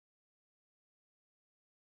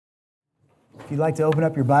If you'd like to open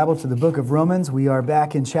up your Bible to the book of Romans, we are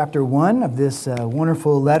back in chapter 1 of this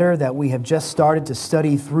wonderful letter that we have just started to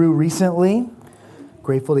study through recently.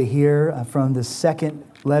 Grateful to hear from the second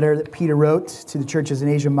letter that Peter wrote to the churches in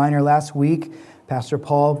Asia Minor last week. Pastor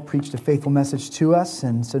Paul preached a faithful message to us,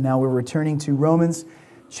 and so now we're returning to Romans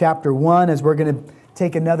chapter 1 as we're going to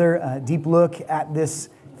take another deep look at this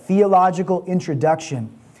theological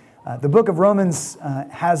introduction. The book of Romans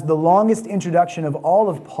has the longest introduction of all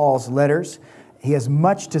of Paul's letters. He has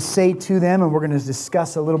much to say to them, and we're going to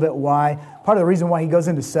discuss a little bit why. Part of the reason why he goes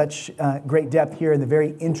into such great depth here in the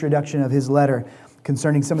very introduction of his letter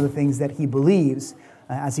concerning some of the things that he believes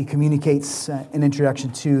as he communicates an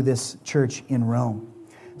introduction to this church in Rome.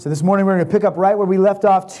 So this morning we're going to pick up right where we left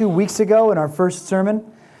off 2 weeks ago in our first sermon.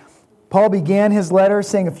 Paul began his letter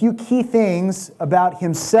saying a few key things about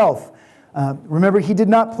himself. Remember, he did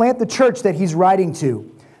not plant the church that he's writing to.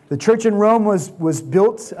 The church in Rome was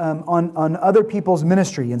built on other people's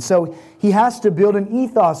ministry. And so he has to build an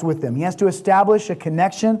ethos with them. He has to establish a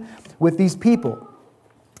connection with these people.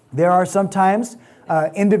 There are sometimes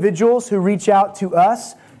individuals who reach out to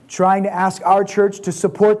us trying to ask our church to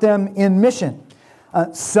support them in mission.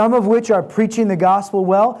 Some of which are preaching the gospel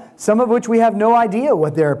well, some of which we have no idea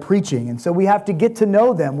what they're preaching. And so we have to get to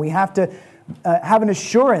know them. We have to have an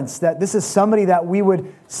assurance that this is somebody that we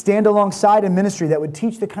would stand alongside in ministry, that would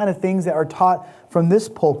teach the kind of things that are taught from this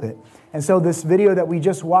pulpit. And so this video that we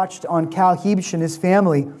just watched on Cal Heebsch and his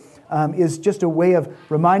family is just a way of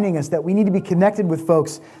reminding us that we need to be connected with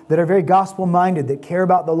folks that are very gospel-minded, that care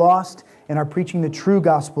about the lost and are preaching the true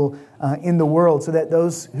gospel in the world, so that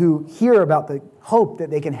those who hear about the hope that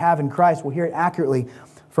they can have in Christ will hear it accurately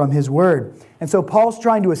from his word. And so Paul's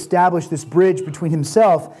trying to establish this bridge between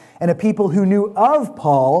himself and a people who knew of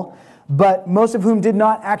Paul, but most of whom did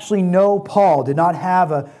not actually know Paul, did not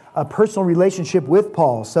have a personal relationship with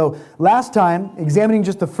Paul. So last time, examining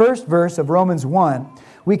just the first verse of Romans 1,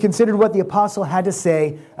 we considered what the apostle had to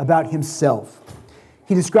say about himself.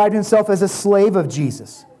 He described himself as a slave of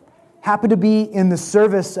Jesus, happened to be in the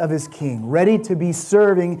service of his king, ready to be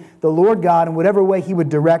serving the Lord God in whatever way he would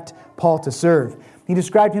direct Paul to serve. He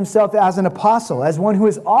described himself as an apostle, as one who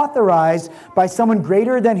is authorized by someone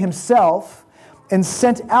greater than himself and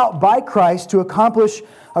sent out by Christ to accomplish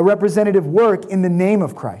a representative work in the name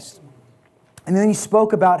of Christ. And then he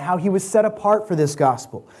spoke about how he was set apart for this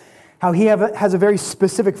gospel, how he has a very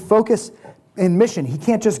specific focus and mission. He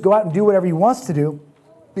can't just go out and do whatever he wants to do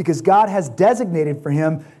because God has designated for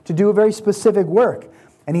him to do a very specific work.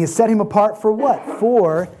 And he has set him apart for what?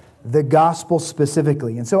 For the gospel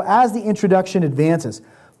specifically. And so as the introduction advances,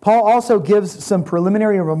 Paul also gives some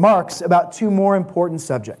preliminary remarks about two more important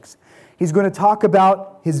subjects. He's going to talk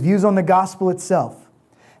about his views on the gospel itself,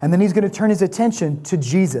 and then he's going to turn his attention to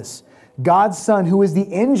Jesus, God's Son, who is the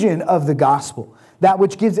engine of the gospel, that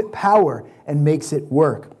which gives it power and makes it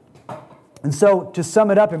work. And so to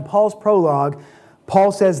sum it up in Paul's prologue,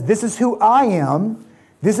 Paul says, this is who I am,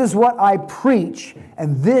 this is what I preach,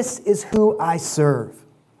 and this is who I serve.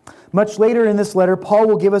 Much later in this letter, Paul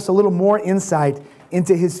will give us a little more insight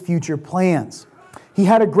into his future plans. He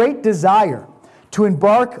had a great desire to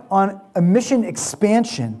embark on a mission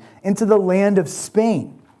expansion into the land of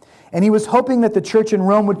Spain. And he was hoping that the church in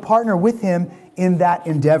Rome would partner with him in that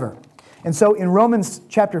endeavor. And so in Romans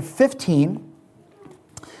chapter 15,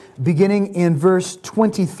 beginning in verse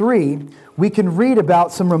 23, we can read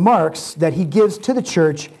about some remarks that he gives to the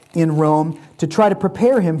church in Rome to try to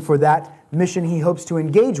prepare him for that mission he hopes to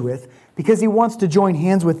engage with, because he wants to join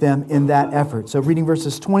hands with them in that effort. So reading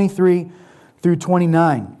verses 23 through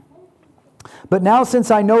 29. But now, since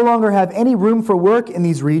I no longer have any room for work in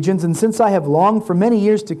these regions, and since I have longed for many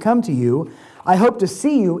years to come to you, I hope to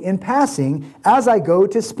see you in passing as I go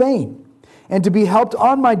to Spain, and to be helped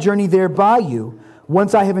on my journey there by you,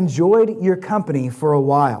 once I have enjoyed your company for a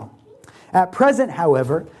while. At present,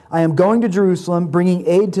 however, I am going to Jerusalem, bringing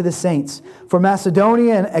aid to the saints. For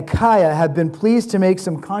Macedonia and Achaia have been pleased to make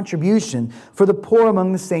some contribution for the poor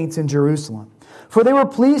among the saints in Jerusalem. For they were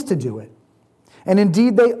pleased to do it, and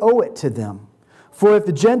indeed they owe it to them. For if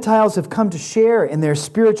the Gentiles have come to share in their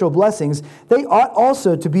spiritual blessings, they ought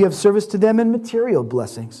also to be of service to them in material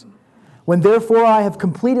blessings. When therefore I have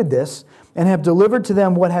completed this, and have delivered to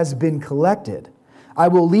them what has been collected, I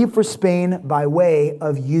will leave for Spain by way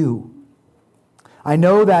of you. I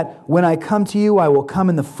know that when I come to you, I will come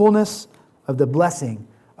in the fullness of the blessing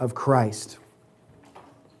of Christ.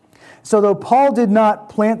 So though Paul did not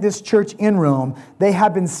plant this church in Rome, they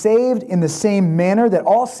have been saved in the same manner that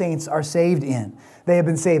all saints are saved in. They have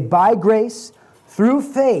been saved by grace, through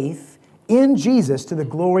faith in Jesus, to the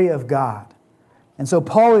glory of God. And so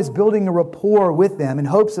Paul is building a rapport with them in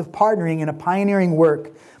hopes of partnering in a pioneering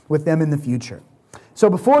work with them in the future. So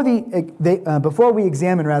before we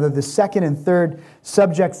examine the second and third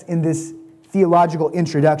subjects in this theological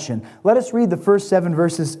introduction, let us read the first 7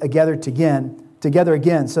 verses together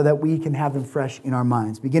again so that we can have them fresh in our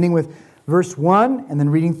minds, beginning with verse 1 and then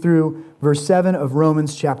reading through verse 7 of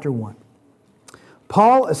Romans chapter 1.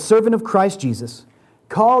 Paul, a servant of Christ Jesus,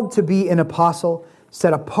 called to be an apostle,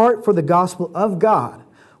 set apart for the gospel of God,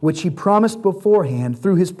 which he promised beforehand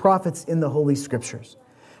through his prophets in the Holy Scriptures,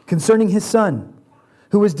 concerning his Son,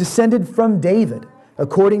 who was descended from David,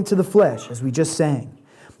 according to the flesh, as we just sang,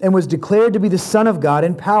 and was declared to be the Son of God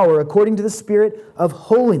in power, according to the Spirit of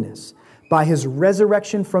holiness, by his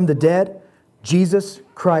resurrection from the dead, Jesus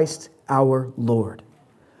Christ our Lord,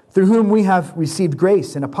 through whom we have received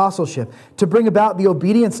grace and apostleship to bring about the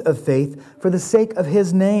obedience of faith for the sake of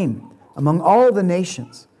his name among all the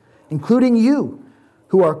nations, including you,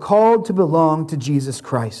 who are called to belong to Jesus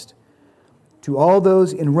Christ. To all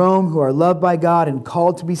those in Rome who are loved by God and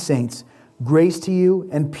called to be saints, grace to you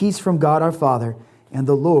and peace from God our Father and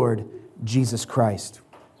the Lord Jesus Christ.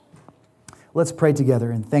 Let's pray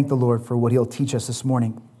together and thank the Lord for what he'll teach us this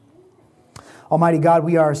morning. Almighty God,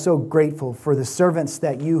 we are so grateful for the servants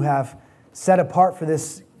that you have set apart for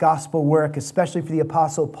this gospel work, especially for the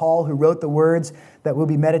Apostle Paul, who wrote the words that we'll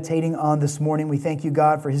be meditating on this morning. We thank you,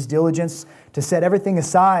 God, for his diligence to set everything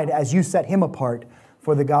aside as you set him apart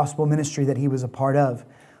for the gospel ministry that he was a part of.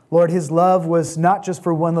 Lord, his love was not just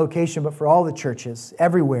for one location, but for all the churches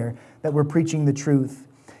everywhere that were preaching the truth.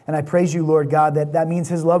 And I praise you, Lord God, that means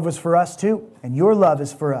his love was for us too, and your love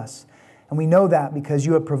is for us. And we know that because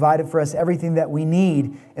you have provided for us everything that we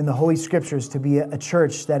need in the Holy Scriptures to be a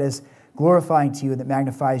church that is glorifying to you and that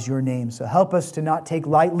magnifies your name. So help us to not take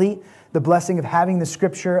lightly the blessing of having the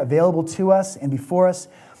Scripture available to us and before us.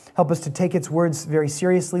 Help us to take its words very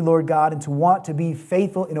seriously, Lord God, and to want to be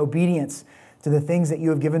faithful in obedience to the things that you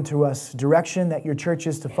have given to us, direction that your church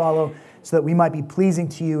is to follow, so that we might be pleasing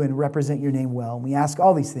to you and represent your name well. And we ask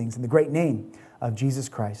all these things in the great name of Jesus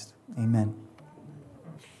Christ. Amen.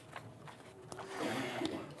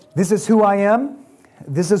 This is who I am,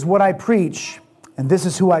 this is what I preach, and this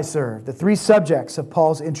is who I serve. The 3 subjects of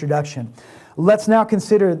Paul's introduction. Let's now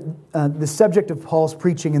consider the subject of Paul's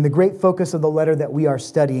preaching and the great focus of the letter that we are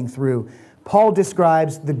studying through. Paul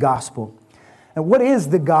describes the gospel. And what is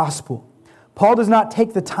the gospel? Paul does not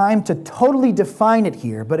take the time to totally define it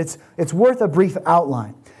here, but it's worth a brief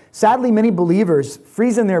outline. Sadly, many believers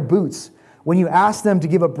freeze in their boots when you ask them to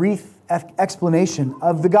give a brief explanation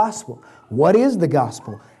of the gospel. What is the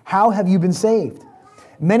gospel? How have you been saved?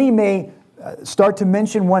 Many may start to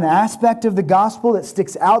mention one aspect of the gospel that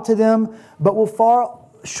sticks out to them, but will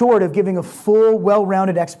fall short of giving a full,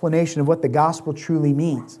 well-rounded explanation of what the gospel truly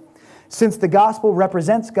means. Since the gospel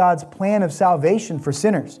represents God's plan of salvation for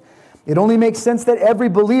sinners, it only makes sense that every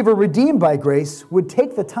believer redeemed by grace would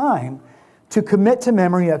take the time to commit to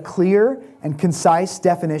memory a clear and concise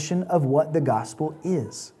definition of what the gospel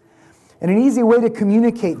is. And an easy way to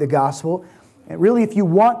communicate the gospel, and really if you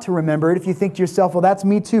want to remember it, if you think to yourself, well, that's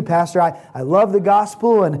me too, Pastor, I love the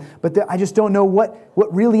gospel, but I just don't know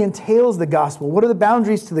what really entails the gospel. What are the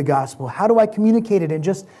boundaries to the gospel? How do I communicate it in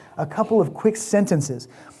just a couple of quick sentences?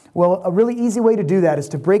 Well, a really easy way to do that is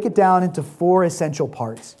to break it down into 4 essential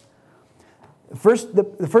parts.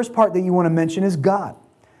 The first part that you want to mention is God.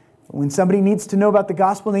 When somebody needs to know about the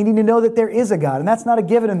gospel, they need to know that there is a God. And that's not a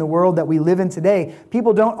given in the world that we live in today.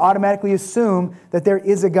 People don't automatically assume that there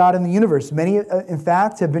is a God in the universe. Many, in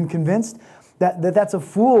fact, have been convinced that that's a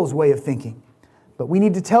fool's way of thinking. But we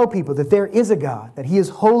need to tell people that there is a God, that He is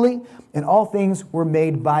holy, and all things were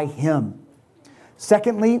made by Him.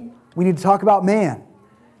 Secondly, we need to talk about man.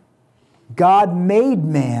 God made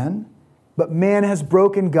man, but man has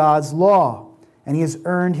broken God's law, and he has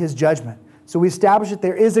earned his judgment. So we establish that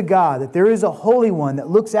there is a God, that there is a Holy One that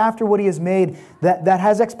looks after what He has made, that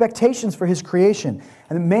has expectations for His creation.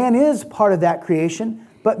 And man is part of that creation,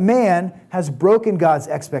 but man has broken God's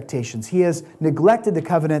expectations. He has neglected the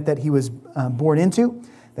covenant that he was born into,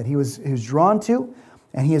 that he was drawn to,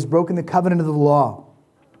 and he has broken the covenant of the law.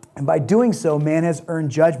 And by doing so, man has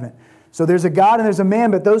earned judgment. So there's a God and there's a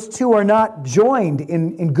man, but those two are not joined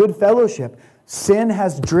in good fellowship. Sin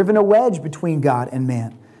has driven a wedge between God and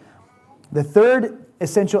man. The third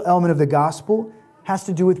essential element of the gospel has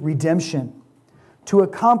to do with redemption. To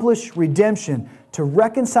accomplish redemption, to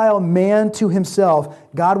reconcile man to Himself,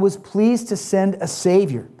 God was pleased to send a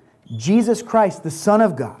Savior, Jesus Christ, the Son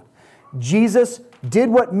of God. Jesus did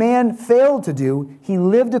what man failed to do. He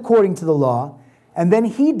lived according to the law, and then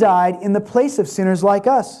He died in the place of sinners like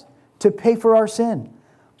us to pay for our sin.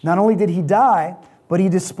 Not only did He die, but he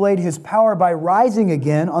displayed his power by rising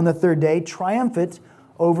again on the third day, triumphant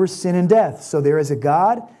over sin and death. So there is a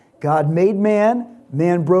God. God made man.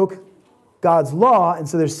 Man broke God's law, and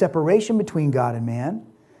so there's separation between God and man.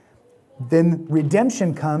 Then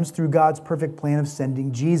redemption comes through God's perfect plan of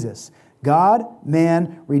sending Jesus. God,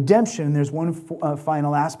 man, redemption. And there's one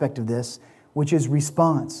final aspect of this, which is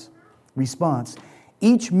response. Response.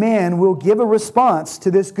 Each man will give a response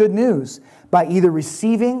to this good news by either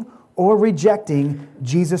receiving or rejecting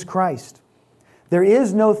Jesus Christ. There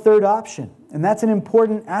is no third option, and that's an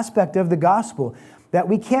important aspect of the gospel, that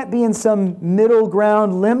we can't be in some middle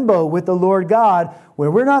ground limbo with the Lord God where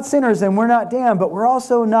we're not sinners and we're not damned, but we're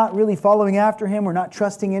also not really following after Him, we're not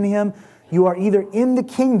trusting in Him. You are either in the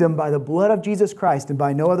kingdom by the blood of Jesus Christ and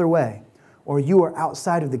by no other way, or you are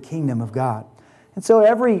outside of the kingdom of God. And so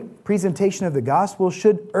every presentation of the gospel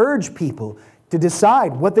should urge people to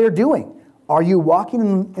decide what they're doing. Are you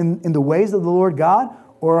walking in the ways of the Lord God,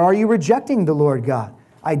 or are you rejecting the Lord God?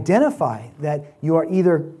 Identify that you are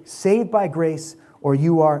either saved by grace or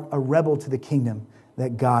you are a rebel to the kingdom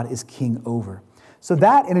that God is king over. So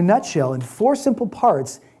that, in a nutshell, in 4 simple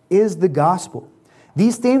parts, is the gospel.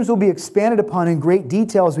 These themes will be expanded upon in great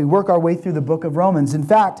detail as we work our way through the book of Romans. In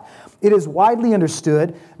fact, it is widely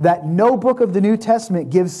understood that no book of the New Testament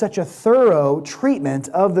gives such a thorough treatment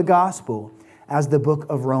of the gospel as the book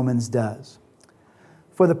of Romans does.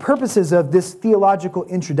 For the purposes of this theological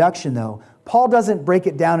introduction, though, Paul doesn't break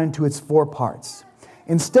it down into its 4 parts.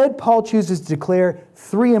 Instead, Paul chooses to declare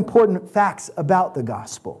 3 important facts about the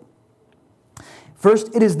gospel.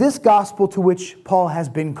 First, it is this gospel to which Paul has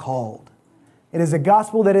been called. It is a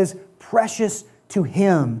gospel that is precious to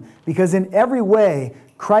him because in every way,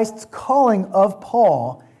 Christ's calling of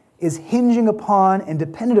Paul is hinging upon and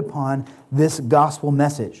dependent upon this gospel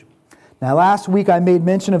message. Now, last week I made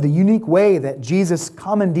mention of the unique way that Jesus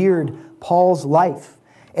commandeered Paul's life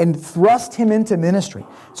and thrust him into ministry.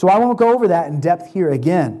 So I won't go over that in depth here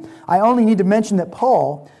again. I only need to mention that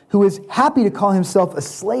Paul, who is happy to call himself a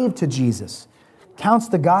slave to Jesus, counts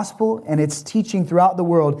the gospel and its teaching throughout the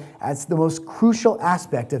world as the most crucial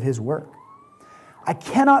aspect of his work. I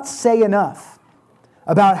cannot say enough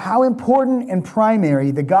about how important and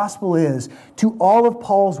primary the gospel is to all of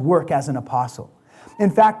Paul's work as an apostle.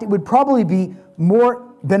 In fact, it would probably be more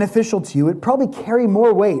beneficial to you. It would probably carry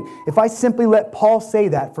more weight if I simply let Paul say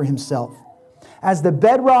that for himself. As the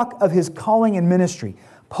bedrock of his calling and ministry,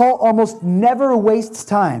 Paul almost never wastes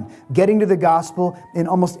time getting to the gospel in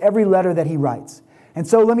almost every letter that he writes. And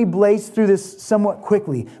so let me blaze through this somewhat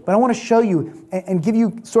quickly, but I want to show you and give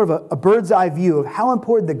you sort of a bird's eye view of how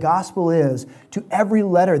important the gospel is to every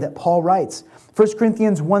letter that Paul writes. 1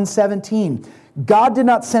 Corinthians 1:17, God did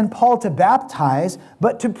not send Paul to baptize,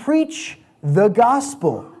 but to preach the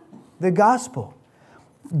gospel. The gospel.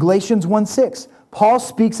 Galatians 1:6, Paul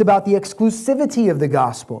speaks about the exclusivity of the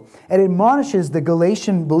gospel and admonishes the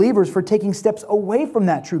Galatian believers for taking steps away from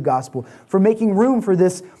that true gospel, for making room for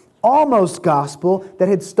this almost gospel that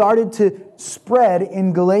had started to spread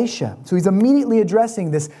in Galatia. So he's immediately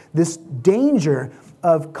addressing this danger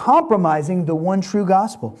of compromising the one true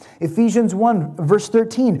gospel. Ephesians 1, verse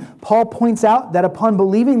 13, Paul points out that upon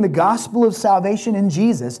believing the gospel of salvation in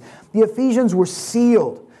Jesus, the Ephesians were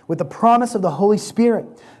sealed with the promise of the Holy Spirit,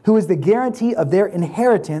 who is the guarantee of their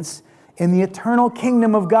inheritance in the eternal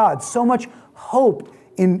kingdom of God. So much hope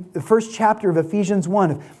in the first chapter of Ephesians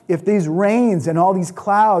 1. If these rains and all these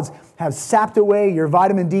clouds have sapped away your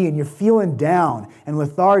vitamin D and you're feeling down and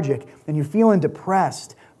lethargic and you're feeling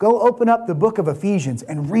depressed, go open up the book of Ephesians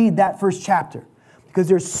and read that first chapter, because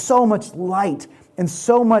there's so much light and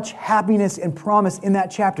so much happiness and promise in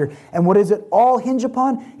that chapter. And what does it all hinge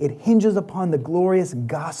upon? It hinges upon the glorious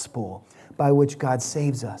gospel by which God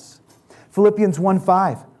saves us. Philippians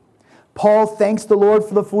 1:5. Paul thanks the Lord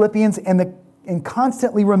for the Philippians and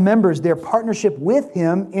constantly remembers their partnership with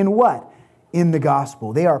him in what? In the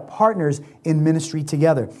gospel. They are partners in ministry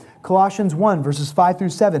together. Colossians 1, verses 5 through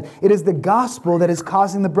 7. It is the gospel that is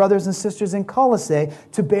causing the brothers and sisters in Colossae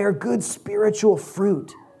to bear good spiritual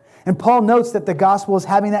fruit. And Paul notes that the gospel is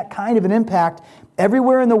having that kind of an impact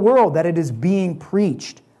everywhere in the world that it is being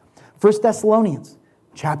preached. 1 Thessalonians,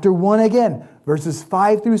 chapter 1 again, verses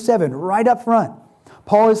 5 through 7, right up front.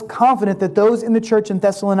 Paul is confident that those in the church in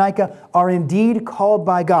Thessalonica are indeed called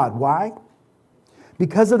by God. Why?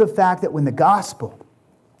 Because of the fact that when the gospel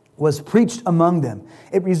was preached among them,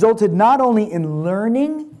 it resulted not only in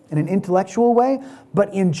learning in an intellectual way,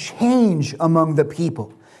 but in change among the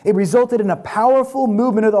people. It resulted in a powerful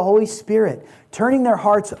movement of the Holy Spirit, turning their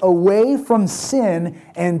hearts away from sin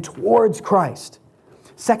and towards Christ.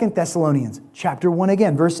 2 Thessalonians chapter 1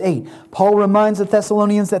 again, verse 8. Paul reminds the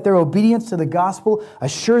Thessalonians that their obedience to the gospel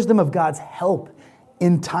assures them of God's help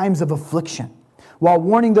in times of affliction, while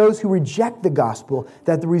warning those who reject the gospel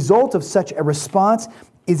that the result of such a response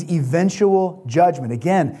is eventual judgment.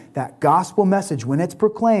 Again, that gospel message, when it's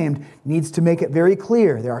proclaimed, needs to make it very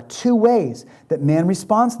clear. There are two ways that man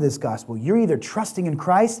responds to this gospel. You're either trusting in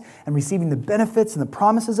Christ and receiving the benefits and the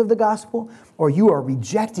promises of the gospel, or you are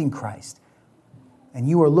rejecting Christ and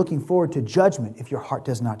you are looking forward to judgment if your heart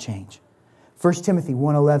does not change. 1 Timothy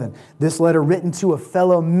 1:11, this letter written to a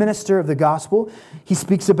fellow minister of the gospel, he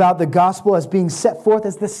speaks about the gospel as being set forth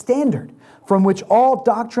as the standard from which all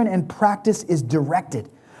doctrine and practice is directed.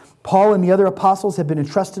 Paul and the other apostles have been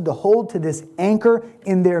entrusted to hold to this anchor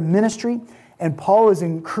in their ministry, and Paul is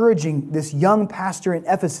encouraging this young pastor in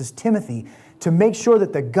Ephesus, Timothy, to make sure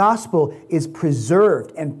that the gospel is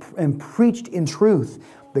preserved and preached in truth.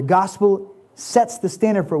 The gospel sets the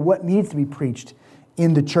standard for what needs to be preached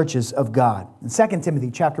in the churches of God. In 2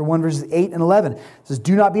 Timothy chapter 1, verses 8 and 11, it says,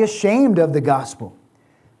 "Do not be ashamed of the gospel."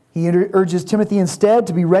 He urges Timothy instead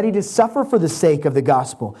to be ready to suffer for the sake of the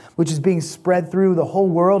gospel, which is being spread through the whole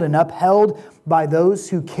world and upheld by those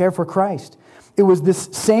who care for Christ. It was this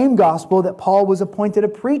same gospel that Paul was appointed a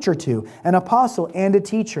preacher to, an apostle and a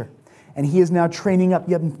teacher. And he is now training up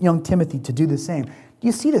young Timothy to do the same. Do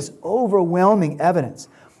you see this overwhelming evidence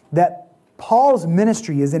that Paul's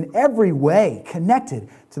ministry is in every way connected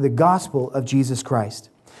to the gospel of Jesus Christ?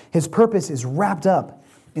 His purpose is wrapped up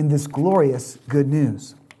in this glorious good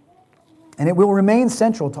news. And it will remain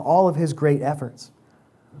central to all of his great efforts.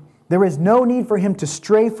 There is no need for him to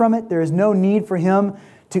stray from it. There is no need for him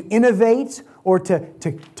to innovate or to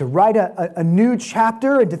write a new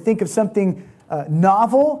chapter and to think of something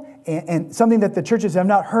novel and something that the churches have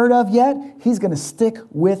not heard of yet. He's going to stick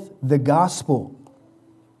with the gospel.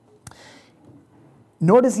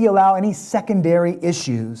 Nor does he allow any secondary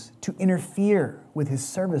issues to interfere with his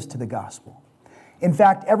service to the gospel. In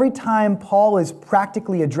fact, every time Paul is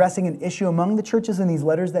practically addressing an issue among the churches in these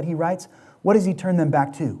letters that he writes, what does he turn them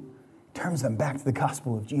back to? He turns them back to the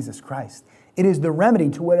gospel of Jesus Christ. It is the remedy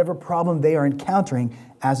to whatever problem they are encountering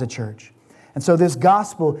as a church. And so this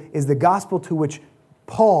gospel is the gospel to which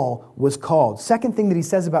Paul was called. Second thing that he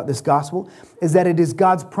says about this gospel is that it is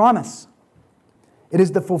God's promise. It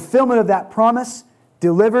is the fulfillment of that promise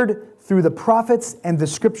delivered through the prophets and the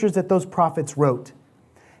scriptures that those prophets wrote.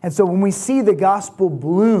 And so when we see the gospel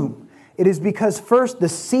bloom, it is because first the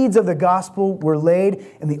seeds of the gospel were laid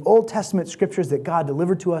in the Old Testament scriptures that God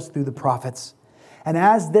delivered to us through the prophets. And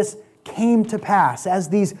as this came to pass, as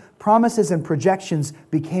these promises and projections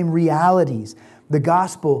became realities, the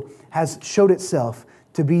gospel has showed itself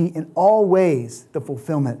to be in all ways the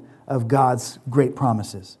fulfillment of God's great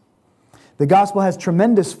promises. The gospel has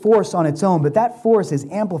tremendous force on its own, but that force is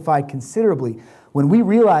amplified considerably when we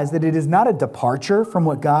realize that it is not a departure from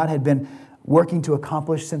what God had been working to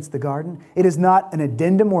accomplish since the garden. It is not an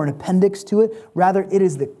addendum or an appendix to it. Rather, it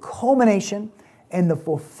is the culmination and the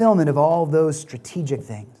fulfillment of all those strategic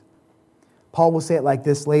things. Paul will say it like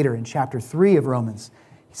this later in chapter 3 of Romans.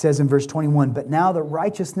 He says in verse 21, "But now the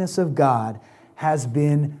righteousness of God has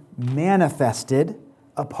been manifested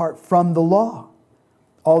apart from the law,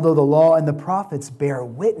 although the law and the prophets bear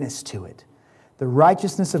witness to it. The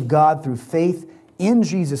righteousness of God through faith in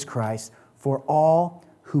Jesus Christ for all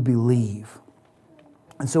who believe."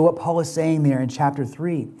 And so what Paul is saying there in chapter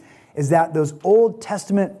 3 is that those Old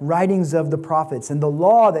Testament writings of the prophets and the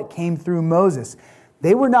law that came through Moses,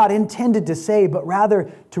 they were not intended to save, but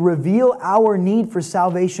rather to reveal our need for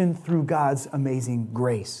salvation through God's amazing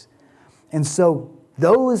grace. And so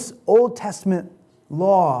those Old Testament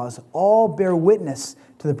laws all bear witness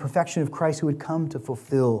to the perfection of Christ who would come to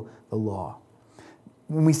fulfill the law.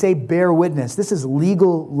 When we say bear witness, this is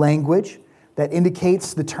legal language that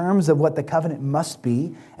indicates the terms of what the covenant must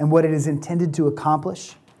be and what it is intended to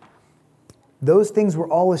accomplish. Those things were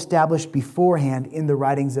all established beforehand in the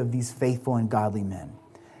writings of these faithful and godly men.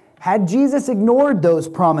 Had Jesus ignored those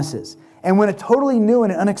promises and went a totally new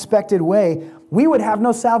and unexpected way, we would have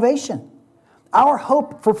no salvation. Our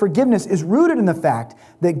hope for forgiveness is rooted in the fact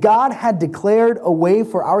that God had declared a way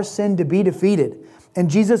for our sin to be defeated, and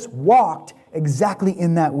Jesus walked exactly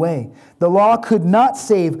in that way. The law could not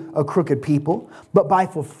save a crooked people, but by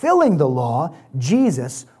fulfilling the law,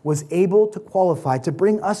 Jesus was able to qualify to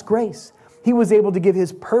bring us grace. He was able to give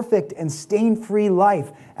his perfect and stain-free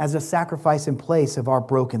life as a sacrifice in place of our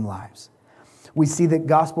broken lives. We see the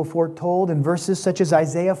gospel foretold in verses such as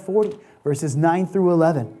Isaiah 40, verses 9 through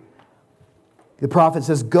 11. The prophet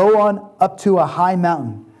says, "Go on up to a high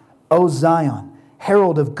mountain, O Zion,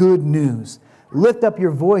 herald of good news. Lift up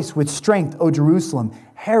your voice with strength, O Jerusalem,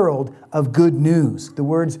 herald of good news. The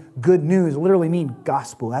words good news literally mean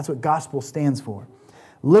gospel. That's what gospel stands for.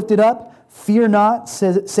 Lift it up, fear not,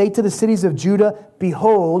 say to the cities of Judah,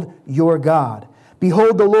 behold your God.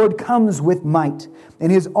 Behold, the Lord comes with might,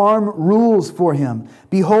 and his arm rules for him.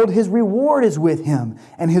 Behold, his reward is with him,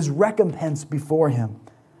 and his recompense before him.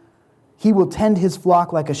 He will tend his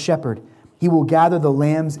flock like a shepherd. He will gather the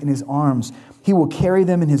lambs in his arms. He will carry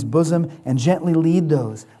them in his bosom and gently lead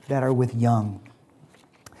those that are with young.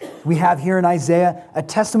 We have here in Isaiah a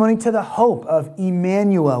testimony to the hope of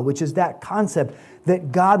Emmanuel, which is that concept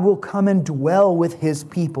that God will come and dwell with his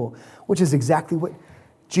people, which is exactly what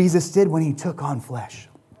Jesus did when he took on flesh,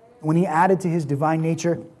 when he added to his divine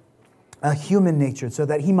nature a human nature so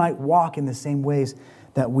that he might walk in the same ways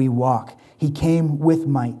that we walk. He came with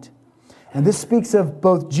might. And this speaks of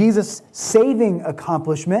both Jesus' saving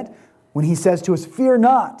accomplishment when he says to us, fear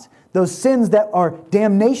not. Those sins that are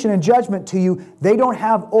damnation and judgment to you, they don't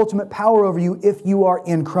have ultimate power over you if you are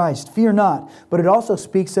in Christ. Fear not. But it also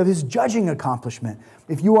speaks of his judging accomplishment.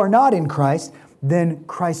 If you are not in Christ, then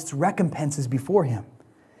Christ's recompense is before him.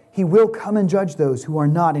 He will come and judge those who are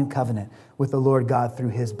not in covenant with the Lord God through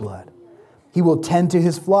his blood. He will tend to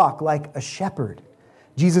his flock like a shepherd.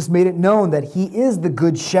 Jesus made it known that he is the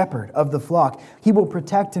good shepherd of the flock. He will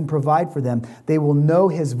protect and provide for them. They will know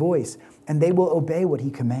his voice, and they will obey what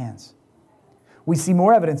he commands. We see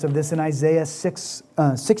more evidence of this in Isaiah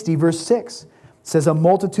 60, verse 6. It says, a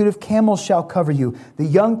multitude of camels shall cover you. The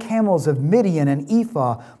young camels of Midian and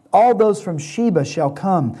Ephah, all those from Sheba shall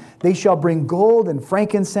come. They shall bring gold and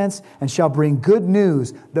frankincense and shall bring good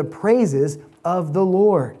news, the praises of the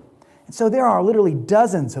Lord. And so there are literally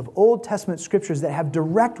dozens of Old Testament scriptures that have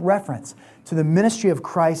direct reference to the ministry of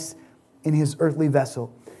Christ in his earthly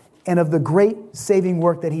vessel and of the great saving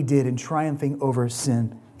work that he did in triumphing over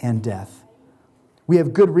sin and death. We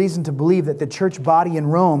have good reason to believe that the church body in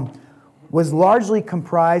Rome was largely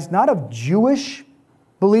comprised not of Jewish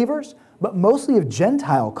believers, but mostly of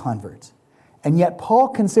Gentile converts. And yet Paul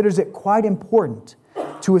considers it quite important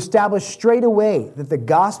to establish straight away that the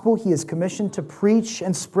gospel he is commissioned to preach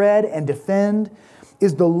and spread and defend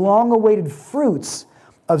is the long-awaited fruits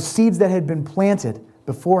of seeds that had been planted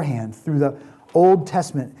beforehand through the Old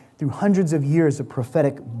Testament, through hundreds of years of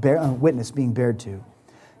prophetic witness being bared to.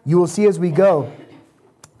 You will see as we go,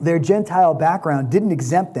 their Gentile background didn't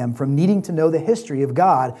exempt them from needing to know the history of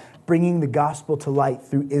God bringing the gospel to light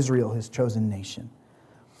through Israel, his chosen nation.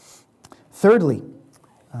 Thirdly,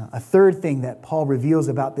 a third thing that Paul reveals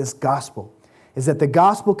about this gospel is that the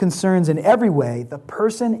gospel concerns in every way the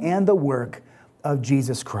person and the work of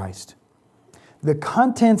Jesus Christ. The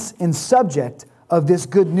contents and subject of this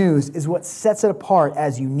good news is what sets it apart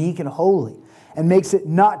as unique and holy and makes it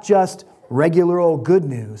not just regular old good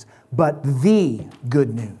news, but the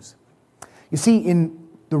good news. You see, in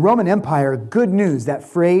the Roman Empire, good news, that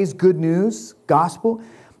phrase, good news, gospel,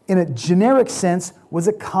 in a generic sense, was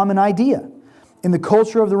a common idea. In the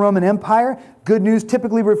culture of the Roman Empire, good news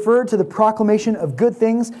typically referred to the proclamation of good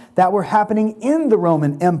things that were happening in the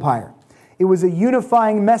Roman Empire. It was a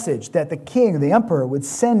unifying message that the king, the emperor, would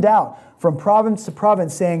send out from province to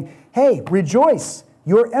province saying, hey, rejoice,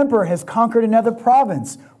 your emperor has conquered another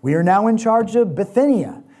province. We are now in charge of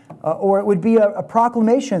Bithynia. Or it would be a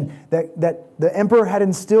proclamation that the emperor had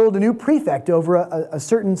instilled a new prefect over a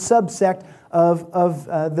certain subsect of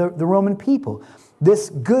the Roman people.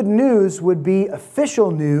 This good news would be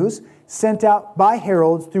official news sent out by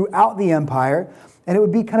heralds throughout the empire, and it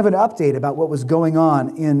would be kind of an update about what was going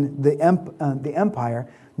on in the empire,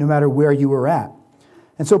 no matter where you were at.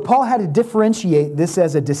 And so Paul had to differentiate this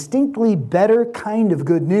as a distinctly better kind of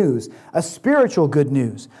good news, a spiritual good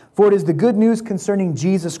news, for it is the good news concerning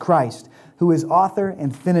Jesus Christ, who is author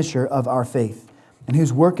and finisher of our faith, and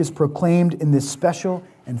whose work is proclaimed in this special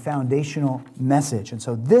and foundational message. And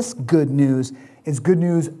so this good news is good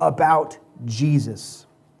news about Jesus.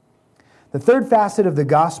 The third facet of the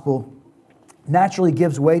gospel naturally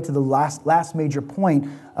gives way to the last major point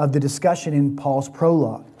of the discussion in Paul's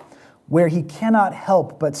prologue, where he cannot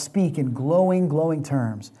help but speak in glowing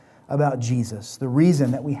terms about Jesus, the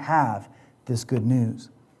reason that we have this good news.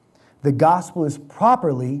 The gospel is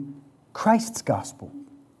properly Christ's gospel,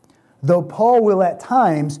 though Paul will at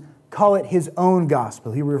times call it his own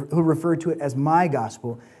gospel. He'll refer to it as my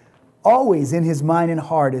gospel. Always in his mind and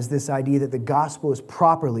heart is this idea that the gospel is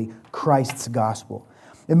properly Christ's gospel.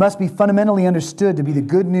 It must be fundamentally understood to be the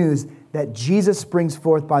good news that Jesus brings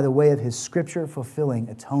forth by the way of his scripture-fulfilling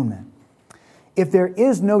atonement. If there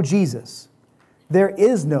is no Jesus, there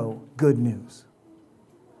is no good news.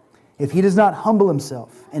 If he does not humble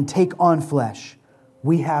himself and take on flesh,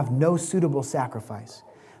 we have no suitable sacrifice.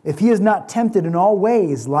 If he is not tempted in all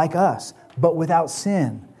ways like us, but without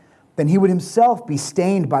sin, then he would himself be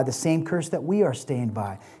stained by the same curse that we are stained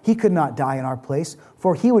by. He could not die in our place,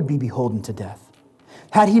 for he would be beholden to death.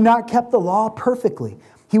 Had he not kept the law perfectly,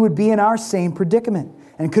 he would be in our same predicament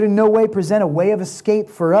and could in no way present a way of escape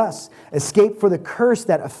for us, escape for the curse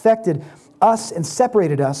that affected us and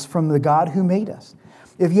separated us from the God who made us.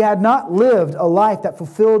 If he had not lived a life that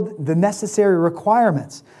fulfilled the necessary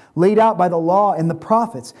requirements laid out by the law and the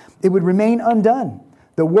prophets, it would remain undone.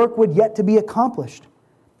 The work would yet to be accomplished.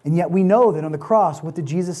 And yet we know that on the cross, what did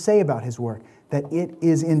Jesus say about his work? That it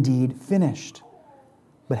is indeed finished.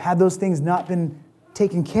 But had those things not been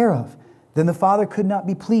taken care of, then the Father could not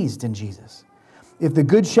be pleased in Jesus. If the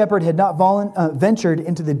Good Shepherd had not ventured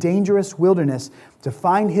into the dangerous wilderness to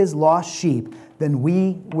find his lost sheep, then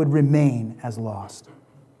we would remain as lost.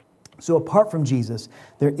 So apart from Jesus,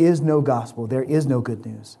 there is no gospel, there is no good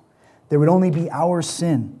news. There would only be our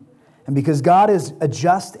sin. And because God is a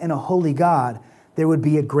just and a holy God, there would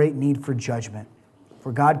be a great need for judgment.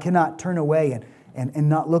 For God cannot turn away and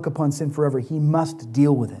not look upon sin forever. He must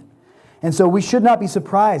deal with it. And so we should not be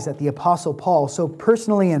surprised that the Apostle Paul, so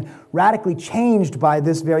personally and radically changed by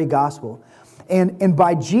this very gospel, and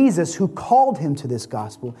by Jesus who called him to this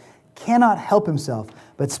gospel, cannot help himself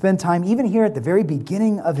but spend time, even here at the very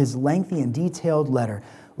beginning of his lengthy and detailed letter,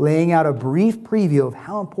 laying out a brief preview of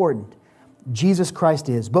how important Jesus Christ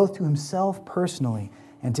is, both to himself personally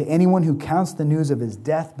and to anyone who counts the news of his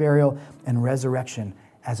death, burial, and resurrection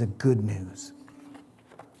as a good news.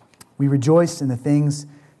 We rejoice in the things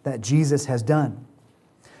that Jesus has done,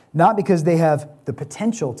 not because they have the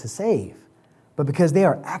potential to save, but because they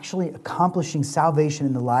are actually accomplishing salvation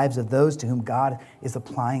in the lives of those to whom God is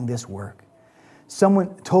applying this work.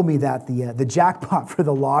 Someone told me that the jackpot for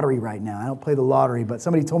the lottery right now, I don't play the lottery, but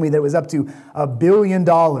somebody told me that it was up to $1 billion.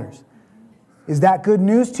 Is that good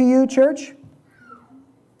news to you, church?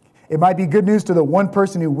 It might be good news to the one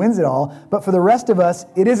person who wins it all, but for the rest of us,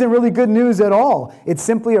 it isn't really good news at all. It's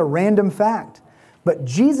simply a random fact. But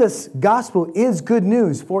Jesus' gospel is good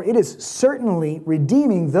news, for it is certainly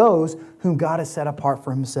redeeming those whom God has set apart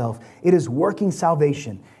for himself. It is working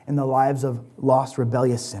salvation in the lives of lost,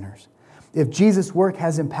 rebellious sinners. If Jesus' work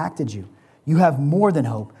has impacted you, you have more than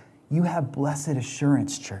hope. You have blessed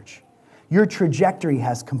assurance, church. Your trajectory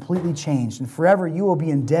has completely changed, and forever you will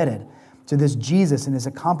be indebted to this Jesus and his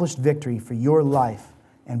accomplished victory for your life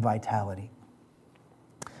and vitality.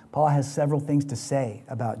 Paul has several things to say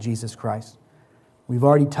about Jesus Christ. We've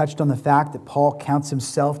already touched on the fact that Paul counts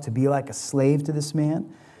himself to be like a slave to this man.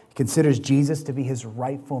 He considers Jesus to be his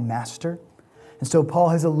rightful master. And so Paul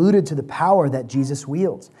has alluded to the power that Jesus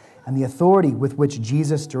wields and the authority with which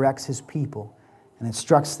Jesus directs his people and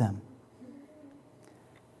instructs them,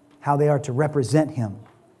 how they are to represent him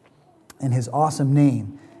in his awesome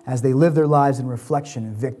name as they live their lives in reflection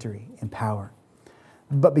and victory and power.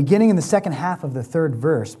 But beginning in the second half of the third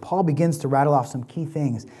verse, Paul begins to rattle off some key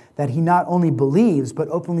things that he not only believes, but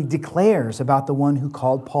openly declares about the one who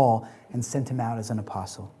called Paul and sent him out as an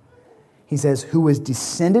apostle. He says, who was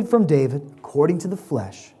descended from David according to the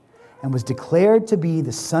flesh, and was declared to be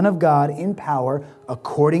the Son of God in power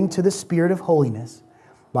according to the Spirit of holiness,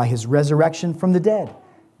 by his resurrection from the dead,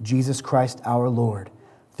 Jesus Christ our Lord,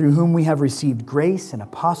 through whom we have received grace and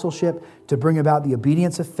apostleship to bring about the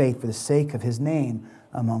obedience of faith for the sake of his name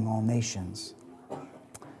among all nations.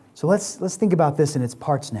 So let's think about this in its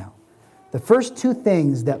parts now. The first two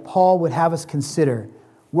things that Paul would have us consider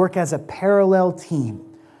work as a parallel team.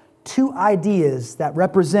 Two ideas that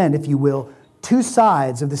represent, if you will, two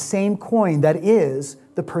sides of the same coin that is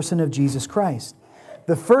the person of Jesus Christ.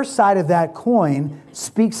 The first side of that coin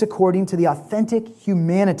speaks according to the authentic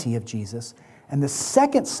humanity of Jesus, and the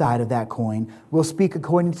second side of that coin will speak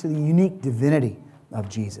according to the unique divinity of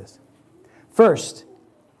Jesus. First,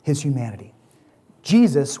 his humanity.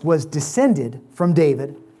 Jesus was descended from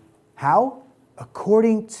David. How?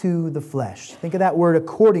 According to the flesh. Think of that word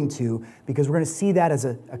according to, because we're going to see that as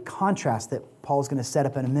a contrast that Paul's going to set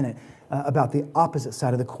up in a minute about the opposite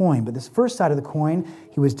side of the coin. But this first side of the coin,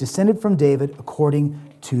 he was descended from David according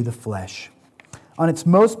to the flesh. On its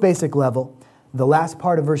most basic level, the last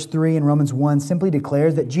part of verse 3 in Romans 1 simply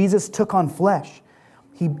declares that Jesus took on flesh.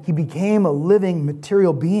 He became a living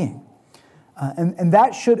material being. And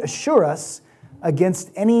that should assure us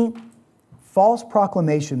against any false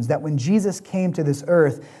proclamations that when Jesus came to this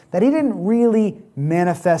earth, that he didn't really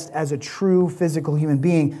manifest as a true physical human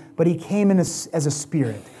being, but he came in as a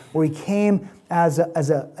spirit, or he came as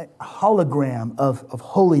a hologram of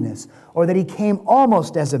holiness, or that he came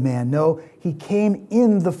almost as a man. No, he came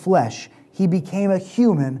in the flesh. He became a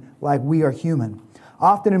human like we are human.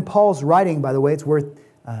 Often in Paul's writing, by the way, it's worth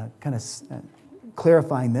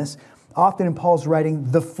clarifying this. Often in Paul's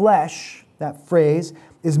writing, the flesh, that phrase,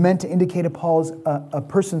 is meant to indicate a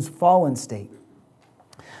person's fallen state.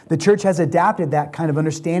 The church has adapted that kind of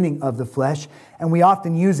understanding of the flesh, and we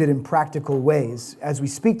often use it in practical ways as we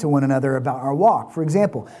speak to one another about our walk. For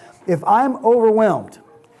example, if I'm overwhelmed,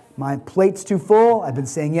 my plate's too full, I've been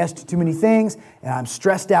saying yes to too many things, and I'm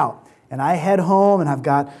stressed out, and I head home and I've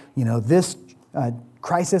got, this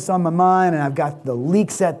crisis on my mind, and I've got the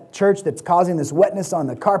leaks at church that's causing this wetness on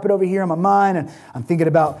the carpet over here on my mind, and I'm thinking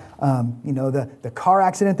about, the car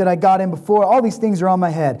accident that I got in before. All these things are on my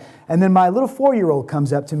head. And then my little 4-year-old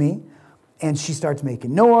comes up to me, and she starts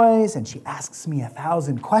making noise, and she asks me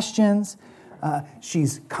 1,000 questions.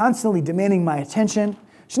 She's constantly demanding my attention.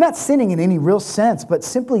 She's not sinning in any real sense, but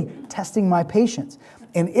simply testing my patience.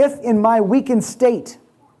 And if in my weakened state,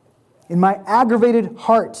 in my aggravated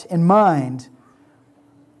heart and mind,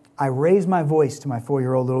 I raise my voice to my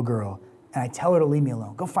 4-year-old little girl, and I tell her to leave me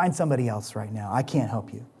alone. Go find somebody else right now. I can't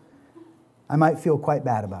help you. I might feel quite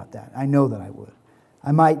bad about that. I know that I would.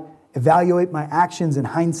 I might evaluate my actions in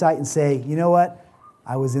hindsight and say, you know what?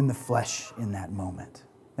 I was in the flesh in that moment.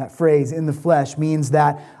 That phrase, in the flesh, means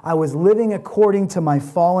that I was living according to my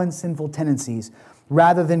fallen sinful tendencies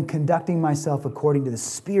rather than conducting myself according to the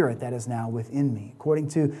Spirit that is now within me, according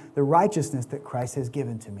to the righteousness that Christ has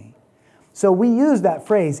given to me. So we use that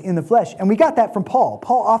phrase, in the flesh, and we got that from Paul.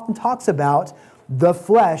 Paul often talks about the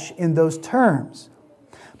flesh in those terms.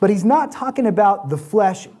 But he's not talking about the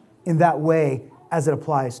flesh in that way as it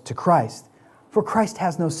applies to Christ, for Christ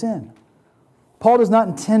has no sin. Paul does not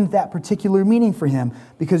intend that particular meaning for him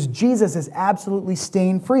because Jesus is absolutely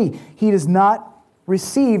stain-free. He does not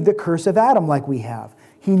receive the curse of Adam like we have.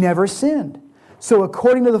 He never sinned. So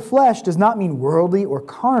according to the flesh does not mean worldly or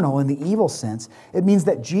carnal in the evil sense. It means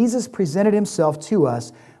that Jesus presented himself to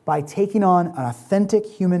us by taking on an authentic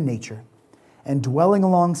human nature and dwelling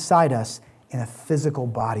alongside us in a physical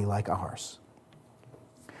body like ours.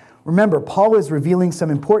 Remember, Paul is revealing some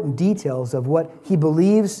important details of what he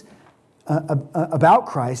believes about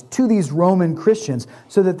Christ to these Roman Christians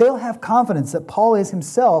so that they'll have confidence that Paul is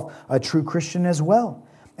himself a true Christian as well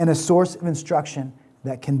and a source of instruction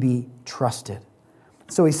that can be trusted.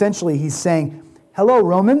 So essentially he's saying, hello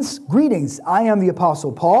Romans, greetings, I am the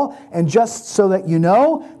Apostle Paul, and just so that you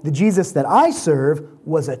know, the Jesus that I serve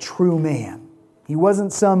was a true man. He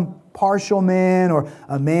wasn't some partial man or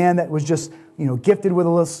a man that was just gifted with a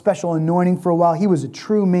little special anointing for a while. He was a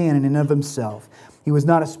true man in and of himself. He was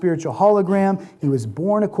not a spiritual hologram. He was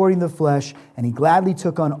born according to the flesh, and he gladly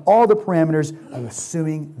took on all the parameters of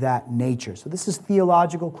assuming that nature. So this is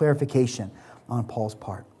theological clarification on Paul's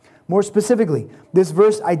part. More specifically, this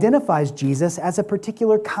verse identifies Jesus as a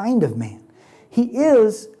particular kind of man. He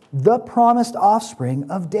is the promised offspring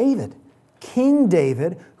of David, King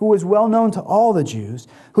David, who was well known to all the Jews,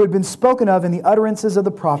 who had been spoken of in the utterances of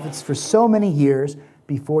the prophets for so many years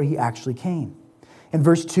before he actually came. In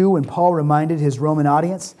verse 2, when Paul reminded his Roman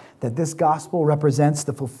audience that this gospel represents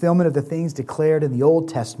the fulfillment of the things declared in the Old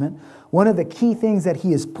Testament, one of the key things that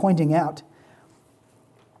he is pointing out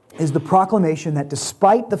is the proclamation that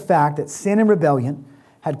despite the fact that sin and rebellion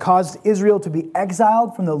had caused Israel to be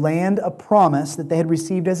exiled from the land of promise that they had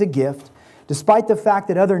received as a gift, despite the fact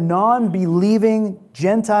that other non-believing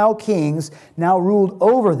Gentile kings now ruled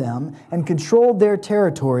over them and controlled their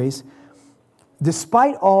territories,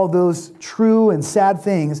 despite all those true and sad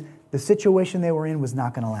things, the situation they were in was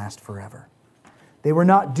not going to last forever. They were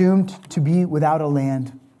not doomed to be without a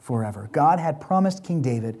land forever. God had promised King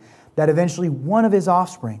David that eventually one of his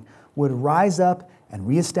offspring would rise up and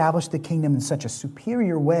reestablish the kingdom in such a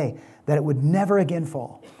superior way that it would never again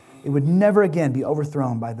fall. It would never again be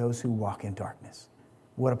overthrown by those who walk in darkness.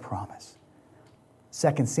 What a promise.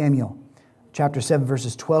 2 Samuel chapter 7,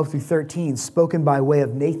 verses 12 through 13, spoken by way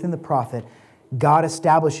of Nathan the prophet, God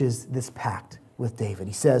establishes this pact with David.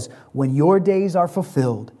 He says, when your days are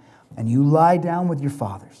fulfilled and you lie down with your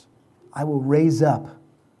fathers, I will raise up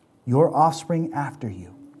your offspring after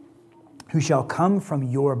you, who shall come from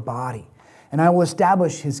your body, and I will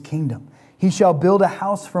establish his kingdom. He shall build a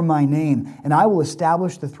house for my name, and I will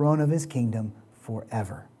establish the throne of his kingdom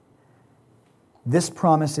forever. This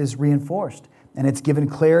promise is reinforced, and it's given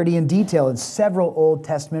clarity and detail in several Old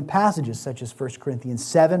Testament passages, such as 1 Corinthians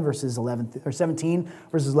 7, verses 17,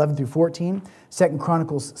 verses 11 through 14, 2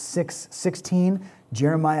 Chronicles 6:16,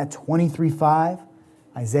 Jeremiah 23:5,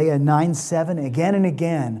 Isaiah 9:7. Again and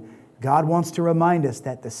again, God wants to remind us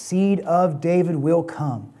that the seed of David will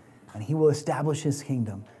come, and he will establish his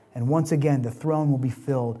kingdom. And once again, the throne will be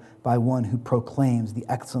filled by one who proclaims the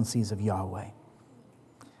excellencies of Yahweh.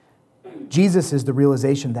 Jesus is the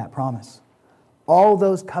realization of that promise. All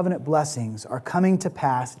those covenant blessings are coming to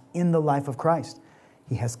pass in the life of Christ.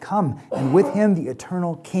 He has come, and with him the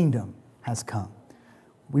eternal kingdom has come.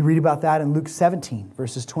 We read about that in Luke 17,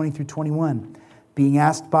 verses 20 through 21. Being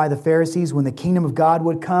asked by the Pharisees when the kingdom of God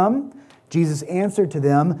would come, Jesus answered to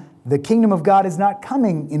them, "The kingdom of God is not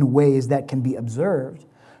coming in ways that can be observed,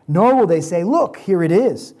 nor will they say, 'Look, here it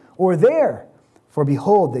is,' or 'there.' For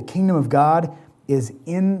behold, the kingdom of God is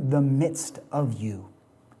in the midst of you."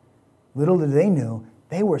 Little did they know,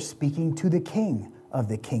 they were speaking to the king of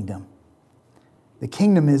the kingdom. The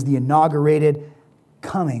kingdom is the inaugurated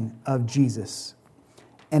coming of Jesus,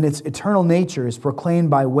 and its eternal nature is proclaimed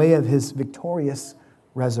by way of his victorious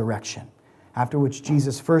resurrection, after which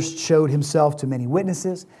Jesus first showed himself to many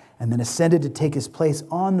witnesses and then ascended to take his place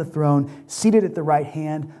on the throne, seated at the right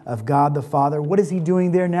hand of God the Father. What is he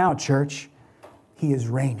doing there now, church? He is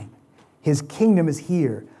reigning. His kingdom is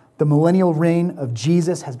here. The millennial reign of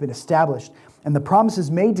Jesus has been established, and the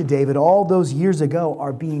promises made to David all those years ago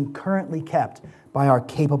are being currently kept by our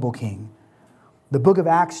capable king. The book of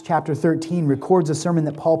Acts, chapter 13, records a sermon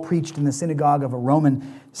that Paul preached in the synagogue of a Roman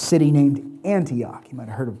city named Antioch. You might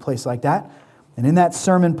have heard of a place like that. And in that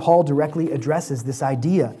sermon, Paul directly addresses this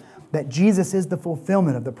idea that Jesus is the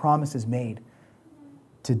fulfillment of the promises made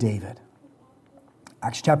to David.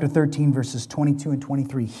 Acts chapter 13, verses 22 and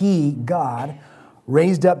 23. He, God,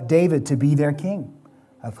 raised up David to be their king,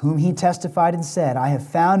 of whom he testified and said, "I have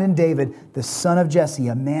found in David the son of Jesse,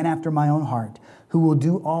 a man after my own heart, who will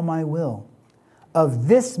do all my will. Of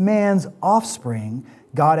this man's offspring,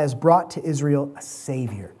 God has brought to Israel a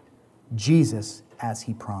Savior, Jesus, as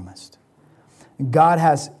he promised." God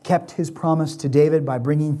has kept his promise to David by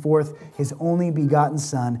bringing forth his only begotten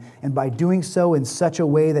Son, and by doing so in such a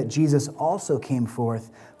way that Jesus also came forth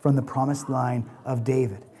from the promised line of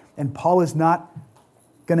David. And Paul is not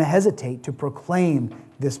going to hesitate to proclaim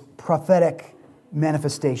this prophetic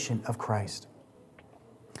manifestation of Christ.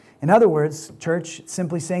 In other words, church,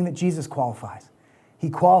 simply saying that Jesus qualifies. He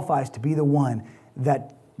qualifies to be the one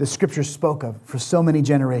that the Scriptures spoke of for so many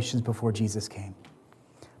generations before Jesus came.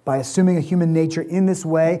 By assuming a human nature in this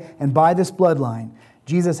way and by this bloodline,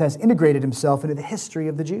 Jesus has integrated himself into the history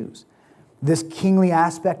of the Jews. This kingly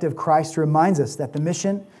aspect of Christ reminds us that the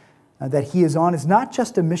mission that he is on is not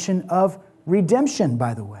just a mission of redemption,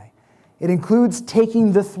 by the way. It includes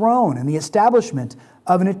taking the throne and the establishment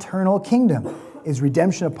of an eternal kingdom. Is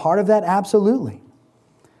redemption a part of that? Absolutely.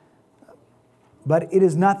 But it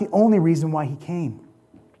is not the only reason why he came.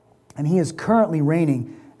 And he is currently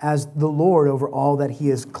reigning as the Lord over all that he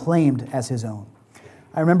has claimed as his own.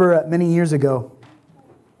 I remember many years ago,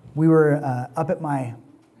 we were up at my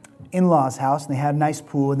in-laws' house, and they had a nice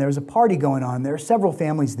pool, and there was a party going on. There were several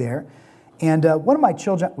families there. And one of my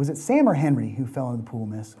children, was it Sam or Henry who fell in the pool,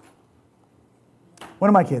 miss? One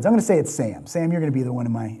of my kids. I'm going to say it's Sam. Sam, you're going to be the one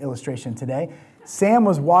in my illustration today. Sam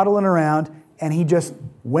was waddling around, and he just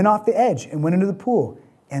went off the edge and went into the pool,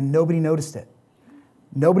 and nobody noticed it.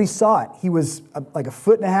 Nobody saw it. He was like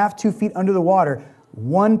 1.5 feet, 2 feet under the water.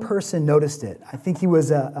 One person noticed it. I think he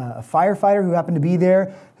was a firefighter who happened to be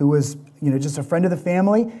there, who was just a friend of the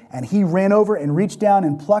family, and he ran over and reached down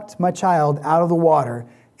and plucked my child out of the water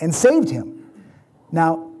and saved him.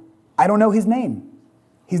 Now, I don't know his name.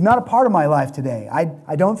 He's not a part of my life today.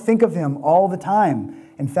 I don't think of him all the time.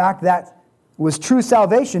 In fact, that was true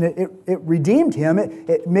salvation. It redeemed him.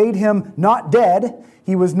 It made him not dead.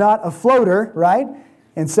 He was not a floater, right?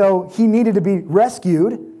 And so he needed to be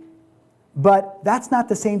rescued. But that's not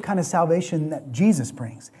the same kind of salvation that Jesus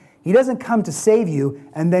brings. He doesn't come to save you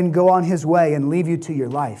and then go on his way and leave you to your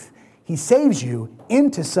life. He saves you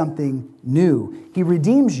into something new. He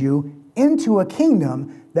redeems you into a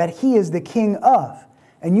kingdom that he is the king of.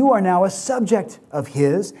 And you are now a subject of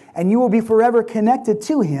his, and you will be forever connected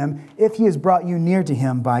to him if he has brought you near to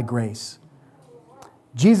him by grace.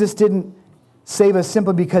 Jesus didn't save us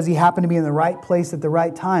simply because he happened to be in the right place at the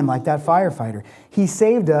right time, like that firefighter. He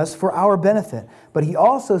saved us for our benefit, but he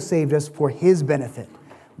also saved us for his benefit.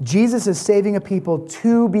 Jesus is saving a people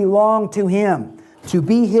to belong to him, to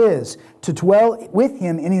be his, to dwell with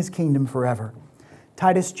him in his kingdom forever.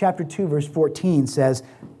 Titus chapter 2, verse 14 says,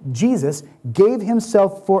 Jesus gave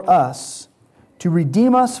himself for us to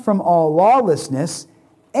redeem us from all lawlessness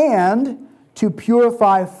and to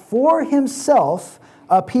purify for himself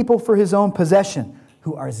a people for his own possession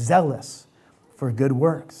who are zealous for good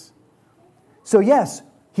works. So yes,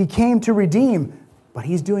 he came to redeem, but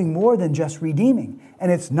he's doing more than just redeeming.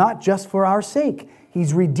 And it's not just for our sake.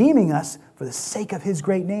 He's redeeming us for the sake of his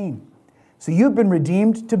great name. So you've been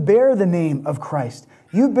redeemed to bear the name of Christ.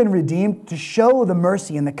 You've been redeemed to show the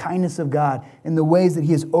mercy and the kindness of God in the ways that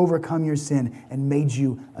he has overcome your sin and made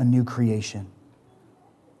you a new creation.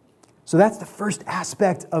 So that's the first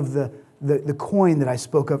aspect of the coin that I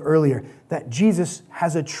spoke of earlier, that Jesus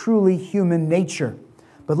has a truly human nature.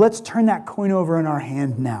 But let's turn that coin over in our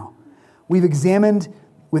hand now. We've examined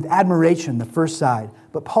with admiration the first side,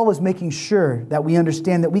 but Paul is making sure that we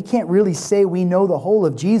understand that we can't really say we know the whole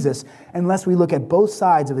of Jesus unless we look at both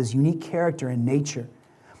sides of his unique character and nature.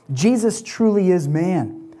 Jesus truly is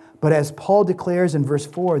man, but as Paul declares in verse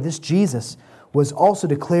 4, this Jesus was also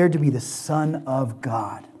declared to be the Son of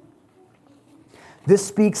God. This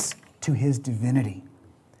speaks to his divinity.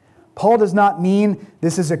 Paul does not mean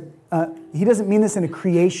this is he doesn't mean this in a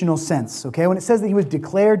creational sense, okay? When it says that he was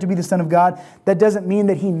declared to be the Son of God, that doesn't mean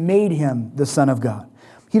that he made him the Son of God.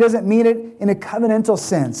 He doesn't mean it in a covenantal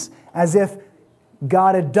sense, as if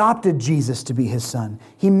God adopted Jesus to be his son.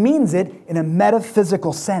 He means it in a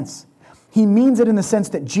metaphysical sense. He means it in the sense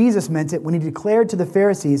that Jesus meant it when he declared to the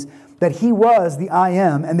Pharisees that he was the I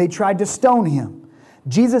am, and they tried to stone him.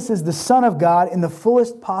 Jesus is the Son of God in the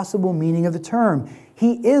fullest possible meaning of the term.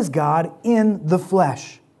 He is God in the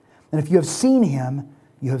flesh. And if you have seen him,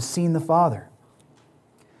 you have seen the Father.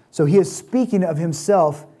 So he is speaking of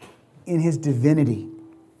himself in his divinity.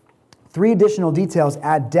 3 additional details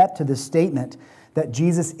add depth to this statement that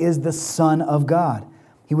Jesus is the Son of God.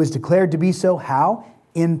 He was declared to be so. How?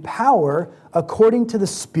 In power, according to the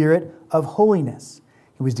Spirit of holiness.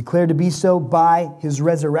 He was declared to be so by his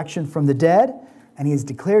resurrection from the dead, and he is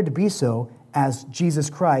declared to be so as Jesus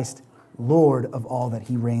Christ, Lord of all that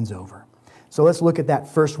he reigns over. So let's look at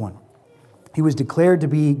that first one. He was declared to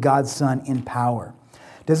be God's Son in power.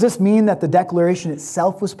 Does this mean that the declaration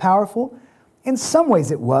itself was powerful? In some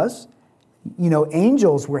ways it was.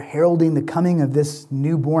 Angels were heralding the coming of this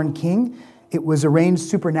newborn king. It was arranged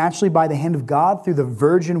supernaturally by the hand of God through the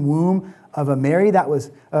virgin womb of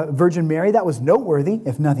Virgin Mary. That was noteworthy,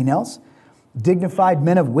 if nothing else. Dignified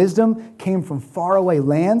men of wisdom came from faraway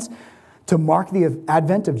lands to mark the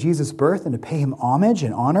advent of Jesus' birth and to pay him homage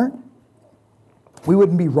and honor. We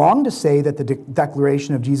wouldn't be wrong to say that the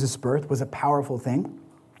declaration of Jesus' birth was a powerful thing.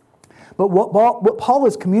 But what Paul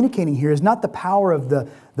is communicating here is not the power of the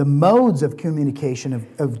modes of communication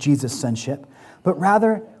of Jesus' sonship, but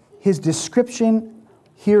rather his description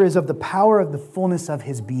here is of the power of the fullness of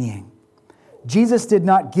his being. Jesus did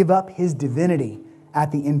not give up his divinity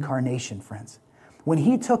at the incarnation, friends. When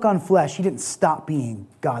he took on flesh, he didn't stop being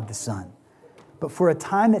God the Son. But for a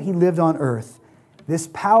time that he lived on earth, this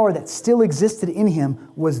power that still existed in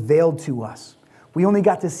him was veiled to us. We only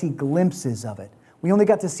got to see glimpses of it. We only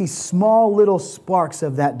got to see small little sparks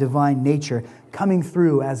of that divine nature coming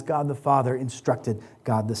through as God the Father instructed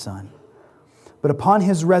God the Son. But upon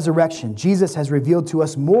his resurrection, Jesus has revealed to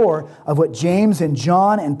us more of what James and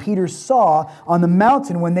John and Peter saw on the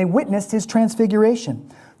mountain when they witnessed his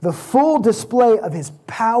transfiguration. The full display of his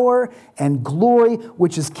power and glory,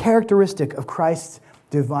 which is characteristic of Christ's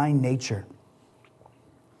divine nature.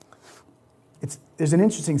 There's an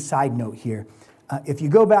interesting side note here. If you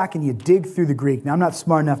go back and you dig through the Greek, now I'm not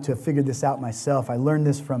smart enough to have figured this out myself. I learned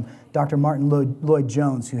this from Dr. Martin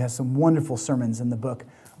Lloyd-Jones, who has some wonderful sermons in the book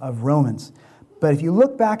of Romans. But if you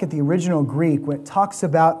look back at the original Greek, when it talks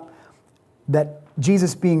about that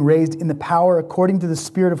Jesus being raised in the power according to the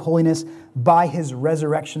Spirit of holiness by his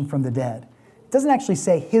resurrection from the dead, it doesn't actually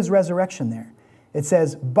say his resurrection there. It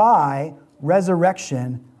says by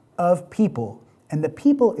resurrection of people. And the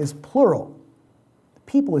people is plural.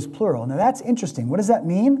 People is plural. Now that's interesting. What does that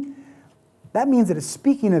mean? That means that it's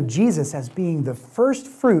speaking of Jesus as being the first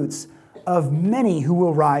fruits of many who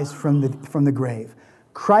will rise from the grave.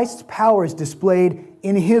 Christ's power is displayed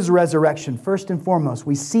in his resurrection, first and foremost.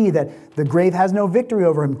 We see that the grave has no victory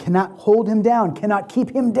over him, cannot hold him down, cannot keep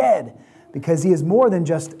him dead, because he is more than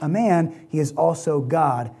just a man, he is also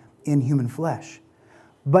God in human flesh.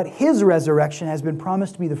 But his resurrection has been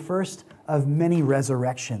promised to be the first of many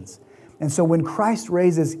resurrections. And so when Christ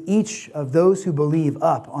raises each of those who believe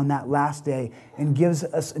up on that last day and gives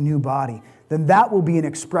us a new body, then that will be an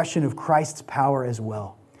expression of Christ's power as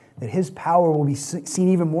well. That his power will be seen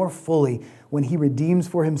even more fully when he redeems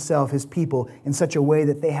for himself his people in such a way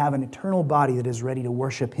that they have an eternal body that is ready to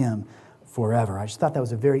worship him forever. I just thought that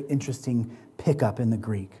was a very interesting pickup in the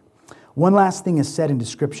Greek. One last thing is said in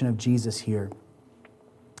description of Jesus here.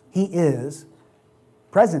 He is,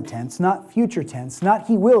 present tense, not future tense, not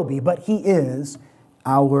he will be, but he is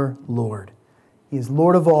our Lord. He is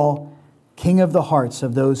Lord of all, King of the hearts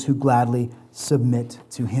of those who gladly submit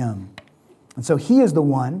to him. And so he is the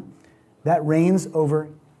one that reigns over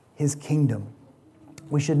his kingdom.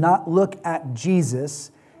 We should not look at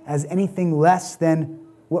Jesus as anything less than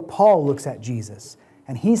what Paul looks at Jesus.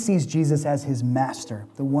 And he sees Jesus as his master,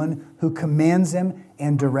 the one who commands him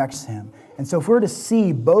and directs him. And so if we're to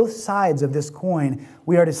see both sides of this coin,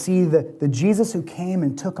 we are to see the Jesus who came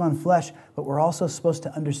and took on flesh, but we're also supposed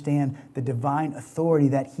to understand the divine authority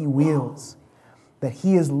that he wields, that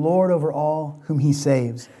he is Lord over all whom he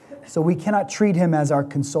saves. So we cannot treat him as our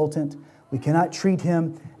consultant. We cannot treat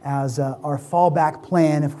him as our fallback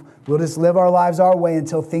plan. If we'll just live our lives our way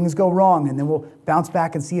until things go wrong, and then we'll bounce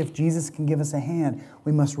back and see if Jesus can give us a hand.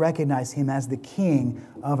 We must recognize him as the King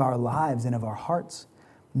of our lives and of our hearts,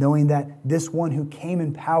 knowing that this one who came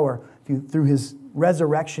in power through his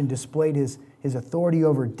resurrection, displayed his authority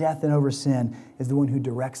over death and over sin, is the one who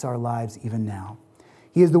directs our lives even now.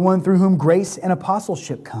 He is the one through whom grace and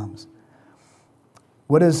apostleship comes.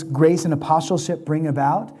 What does grace and apostleship bring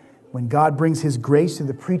about? When God brings his grace through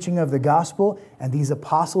the preaching of the gospel and these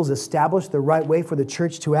apostles establish the right way for the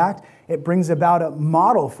church to act, it brings about a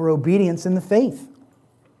model for obedience in the faith.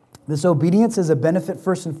 This obedience is a benefit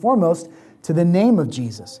first and foremost to the name of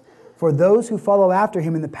Jesus. For those who follow after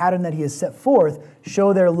him in the pattern that he has set forth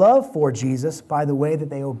show their love for Jesus by the way that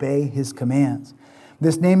they obey his commands.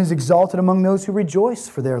 This name is exalted among those who rejoice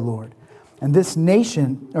for their Lord. And this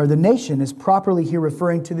nation, or the nation, is properly here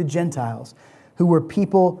referring to the Gentiles, who were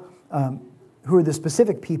people who are the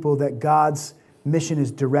specific people that God's mission is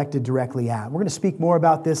directed directly at. We're going to speak more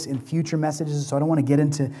about this in future messages, so I don't want to get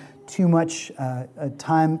into too much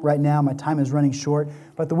time right now. My time is running short.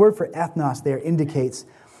 But the word for ethnos there indicates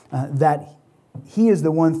that he is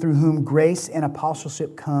the one through whom grace and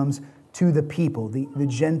apostleship comes to the people, the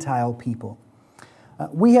Gentile people.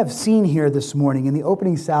 We have seen here this morning in the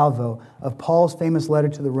opening salvo of Paul's famous letter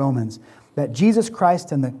to the Romans that Jesus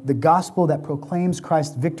Christ and the gospel that proclaims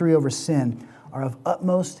Christ's victory over sin are of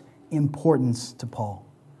utmost importance to Paul.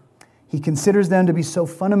 He considers them to be so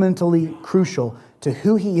fundamentally crucial to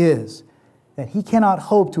who he is that he cannot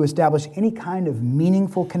hope to establish any kind of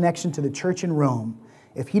meaningful connection to the church in Rome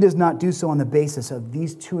if he does not do so on the basis of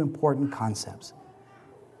these two important concepts.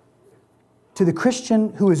 To the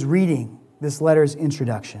Christian who is reading this letter's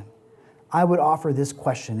introduction, I would offer this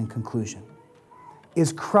question in conclusion.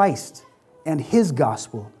 Is Christ and his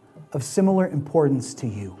gospel of similar importance to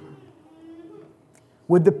you?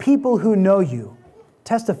 Would the people who know you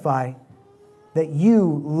testify that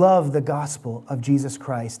you love the gospel of Jesus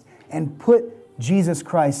Christ and put Jesus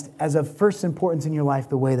Christ as of first importance in your life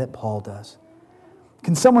the way that Paul does?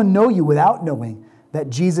 Can someone know you without knowing that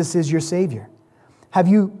Jesus is your Savior? Have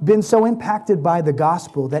you been so impacted by the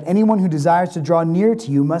gospel that anyone who desires to draw near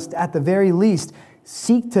to you must at the very least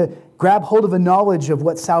seek to grab hold of a knowledge of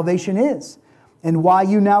what salvation is and why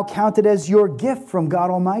you now count it as your gift from God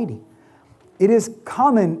Almighty? It is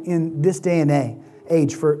common in this day and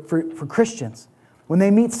age for Christians, when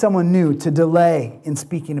they meet someone new, to delay in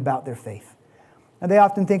speaking about their faith. And they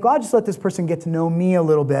often think, well, I'll just let this person get to know me a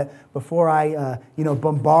little bit before I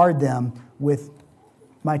bombard them with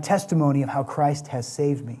my testimony of how Christ has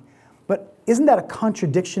saved me. But isn't that a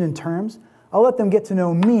contradiction in terms? I'll let them get to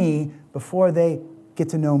know me before they get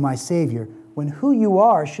to know my Savior, when who you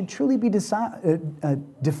are should truly be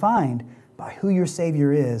defined by who your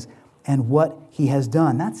Savior is and what he has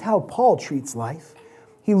done. That's how Paul treats life.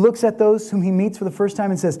 He looks at those whom he meets for the first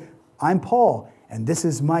time and says, I'm Paul, and this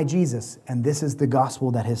is my Jesus, and this is the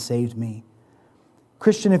gospel that has saved me.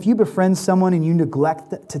 Christian, if you befriend someone and you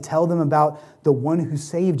neglect to tell them about the one who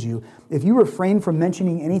saved you, if you refrain from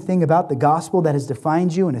mentioning anything about the gospel that has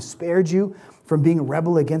defined you and has spared you from being a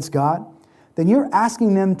rebel against God, then you're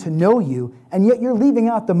asking them to know you, and yet you're leaving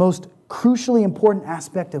out the most crucially important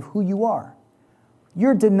aspect of who you are.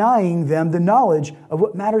 You're denying them the knowledge of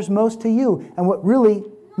what matters most to you and what really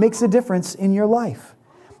makes a difference in your life.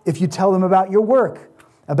 If you tell them about your work,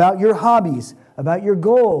 about your hobbies, about your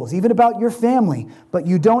goals, even about your family, but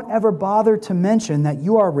you don't ever bother to mention that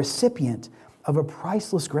you are a recipient of a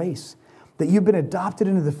priceless grace, that you've been adopted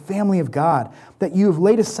into the family of God, that you've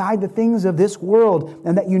laid aside the things of this world,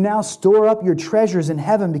 and that you now store up your treasures in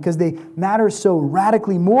heaven because they matter so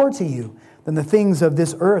radically more to you than the things of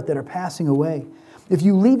this earth that are passing away. If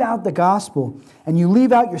you leave out the gospel and you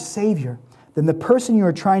leave out your Savior, then the person you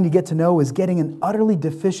are trying to get to know is getting an utterly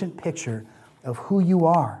deficient picture of who you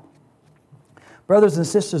are. Brothers and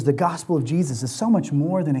sisters, the gospel of Jesus is so much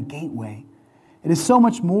more than a gateway. It is so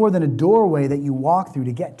much more than a doorway that you walk through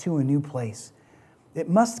to get to a new place. It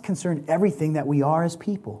must concern everything that we are as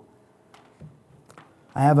people.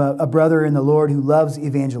 I have a brother in the Lord who loves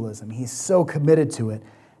evangelism. He's so committed to it.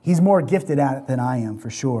 He's more gifted at it than I am, for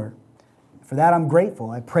sure. For that, I'm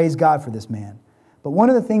grateful. I praise God for this man. But one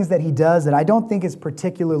of the things that he does that I don't think is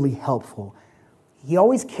particularly helpful, he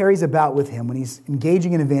always carries about with him when he's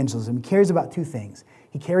engaging in evangelism, he carries about two things.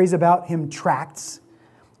 He carries about him tracts,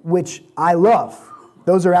 which I love.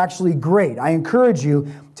 Those are actually great. I encourage you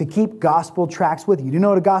to keep gospel tracts with you. Do you know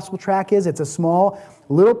what a gospel tract is? It's a small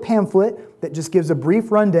little pamphlet that just gives a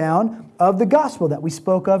brief rundown of the gospel that we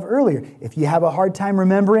spoke of earlier. If you have a hard time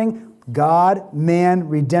remembering God, man,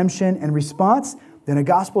 redemption, and response, then a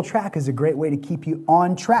gospel tract is a great way to keep you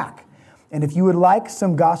on track. And if you would like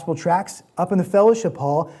some gospel tracts, up in the fellowship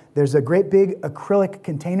hall, there's a great big acrylic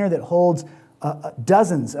container that holds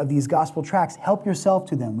dozens of these gospel tracts. Help yourself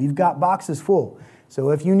to them. We've got boxes full.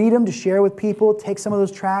 So if you need them to share with people, take some of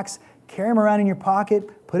those tracts, carry them around in your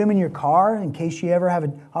pocket, put them in your car in case you ever have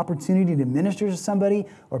an opportunity to minister to somebody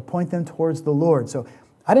or point them towards the Lord. So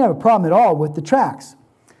I didn't have a problem at all with the tracts.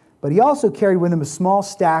 But he also carried with him a small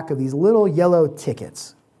stack of these little yellow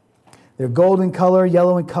tickets. They're gold in color,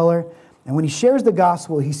 yellow in color. And when he shares the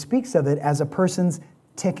gospel, he speaks of it as a person's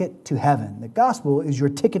ticket to heaven. The gospel is your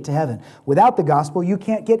ticket to heaven. Without the gospel, you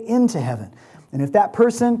can't get into heaven. And if that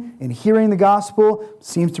person, in hearing the gospel,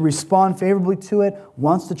 seems to respond favorably to it,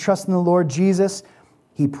 wants to trust in the Lord Jesus,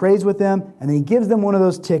 he prays with them, and then he gives them one of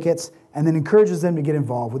those tickets, and then encourages them to get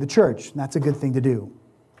involved with the church. And that's a good thing to do.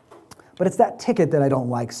 But it's that ticket that I don't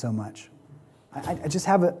like so much. I just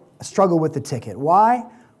have a struggle with the ticket. Why?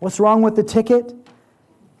 What's wrong with the ticket?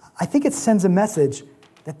 I think it sends a message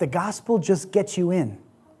that the gospel just gets you in.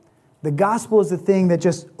 The gospel is the thing that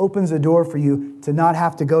just opens the door for you to not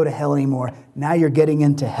have to go to hell anymore. Now you're getting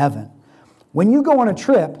into heaven. When you go on a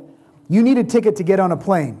trip, you need a ticket to get on a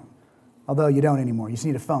plane. Although you don't anymore. You just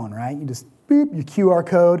need a phone, right? You just beep your QR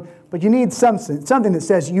code. But you need something that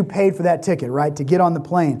says you paid for that ticket, right, to get on the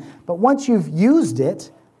plane. But once you've used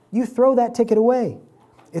it, you throw that ticket away.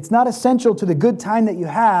 It's not essential to the good time that you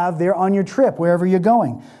have there on your trip, wherever you're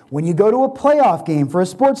going. When you go to a playoff game for a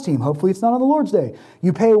sports team, hopefully it's not on the Lord's Day,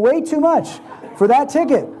 you pay way too much for that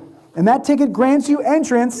ticket. And that ticket grants you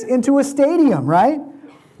entrance into a stadium, right?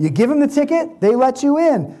 You give them the ticket, they let you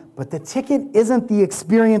in. But the ticket isn't the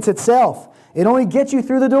experience itself. It only gets you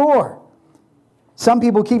through the door. Some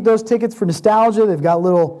people keep those tickets for nostalgia. They've got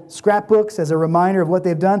little scrapbooks as a reminder of what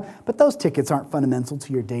they've done. But those tickets aren't fundamental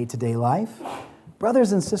to your day-to-day life.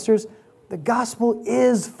 Brothers and sisters, the gospel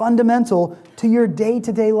is fundamental to your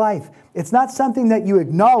day-to-day life. It's not something that you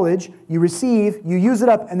acknowledge, you receive, you use it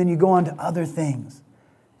up, and then you go on to other things.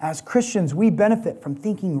 As Christians, we benefit from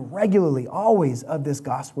thinking regularly, always, of this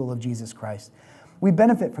gospel of Jesus Christ. We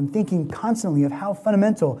benefit from thinking constantly of how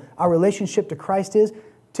fundamental our relationship to Christ is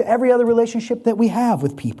to every other relationship that we have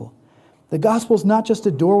with people. The gospel is not just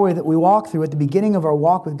a doorway that we walk through at the beginning of our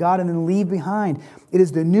walk with God and then leave behind. It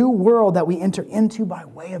is the new world that we enter into by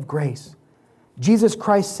way of grace. Jesus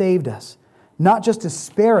Christ saved us, not just to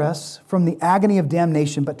spare us from the agony of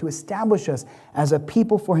damnation, but to establish us as a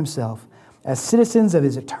people for himself, as citizens of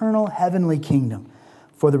his eternal heavenly kingdom.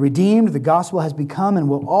 For the redeemed, the gospel has become and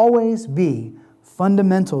will always be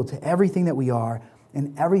fundamental to everything that we are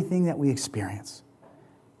and everything that we experience.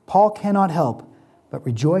 Paul cannot help but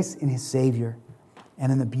rejoice in his Savior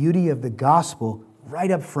and in the beauty of the gospel right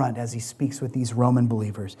up front as he speaks with these Roman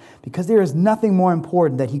believers, because there is nothing more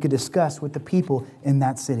important that he could discuss with the people in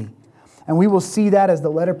that city. And we will see that as the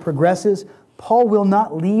letter progresses. Paul will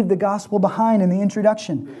not leave the gospel behind in the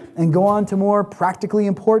introduction and go on to more practically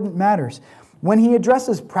important matters. When he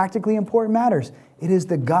addresses practically important matters, it is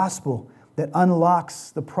the gospel that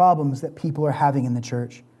unlocks the problems that people are having in the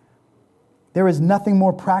church. There is nothing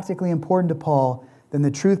more practically important to Paul than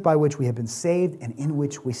the truth by which we have been saved and in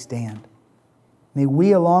which we stand. May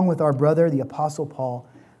we, along with our brother, the Apostle Paul,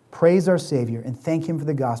 praise our Savior and thank him for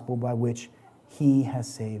the gospel by which he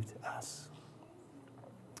has saved us.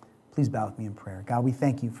 Please bow with me in prayer. God, we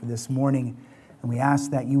thank you for this morning, and we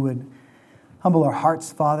ask that you would humble our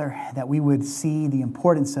hearts, Father, that we would see the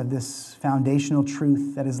importance of this foundational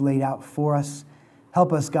truth that is laid out for us.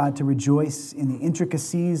 Help us, God, to rejoice in the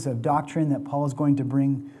intricacies of doctrine that Paul is going to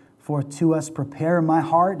bring forth to us. Prepare my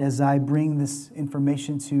heart as I bring this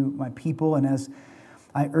information to my people, and as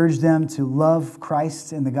I urge them to love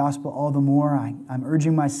Christ and the gospel all the more, I'm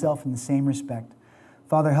urging myself in the same respect.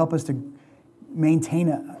 Father, help us to maintain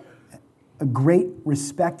a great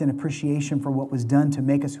respect and appreciation for what was done to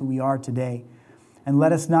make us who we are today. And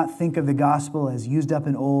let us not think of the gospel as used up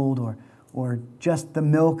and old, or just the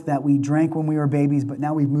milk that we drank when we were babies, but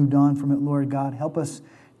now we've moved on from it, Lord God. Help us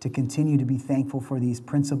to continue to be thankful for these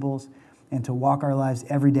principles and to walk our lives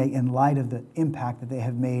every day in light of the impact that they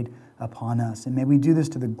have made upon us. And may we do this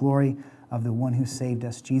to the glory of the one who saved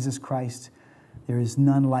us, Jesus Christ. There is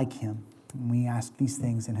none like him. And we ask these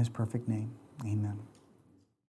things in his perfect name. Amen.